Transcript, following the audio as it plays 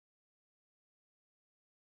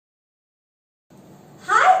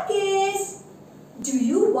Do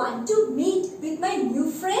you want to meet with my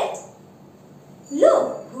new friend?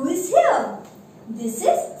 Look, who is here? This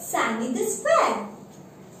is Sammy the square.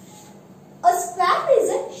 A square is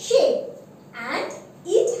a shape and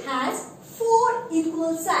it has 4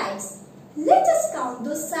 equal sides. Let us count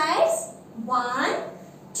those sides. 1,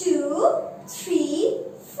 2, 3,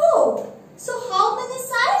 4. So how many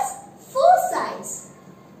sides? 4 sides.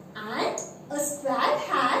 And a square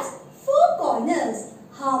has 4 corners.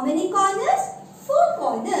 How many corners? 4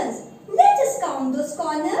 corners. Let us count those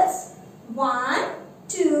corners. 1,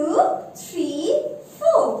 2, 3,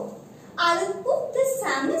 4. I will put the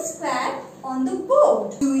Sammy square on the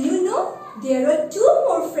board. Do you know there are 2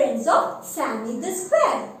 more friends of Sammy the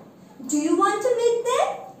square? Do you want to meet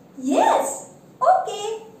them? Yes.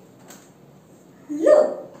 Okay.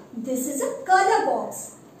 Look, this is a color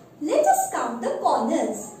box. Let us count the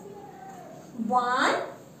corners. 1,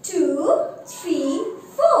 2, 3,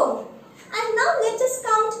 4. And now let us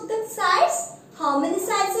count the sides. How many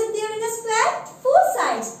sides are there in a square? 4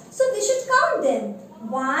 sides. So we should count them.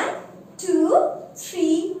 1, 2,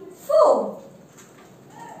 3, 4.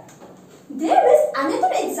 There is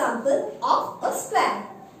another example of a square.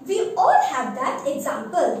 We all have that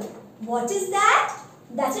example. What is that?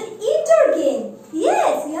 That's an indoor game.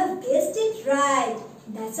 Yes, you have guessed it right.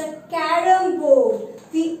 That's a carom board.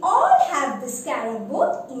 We all have this carom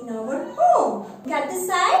board in our home. Look at the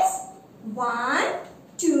sides. 1,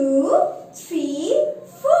 2, 3,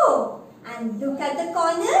 4. And look at the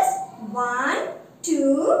corners. 1,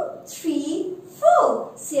 2, 3,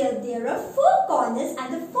 4. So there are 4 corners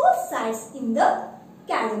and the 4 sides in the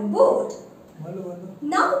carom board.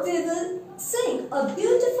 Now we will sing a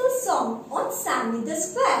beautiful song on Sammy the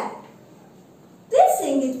square. Please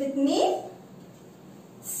sing it with me.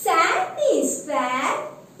 Sammy square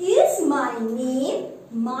is my name.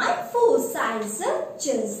 My 4 sides are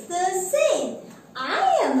just the same.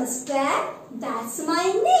 I am a square, that's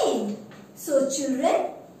my name. So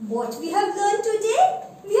children, what we have learned today?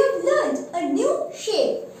 We have learned a new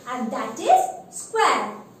shape, and that is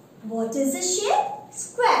square. What is the shape?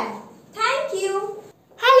 Square. Thank you.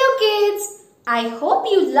 Hello kids. I hope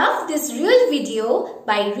you loved this real video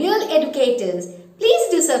by real educators.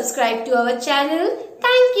 Please do subscribe to our channel.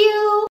 Thank you.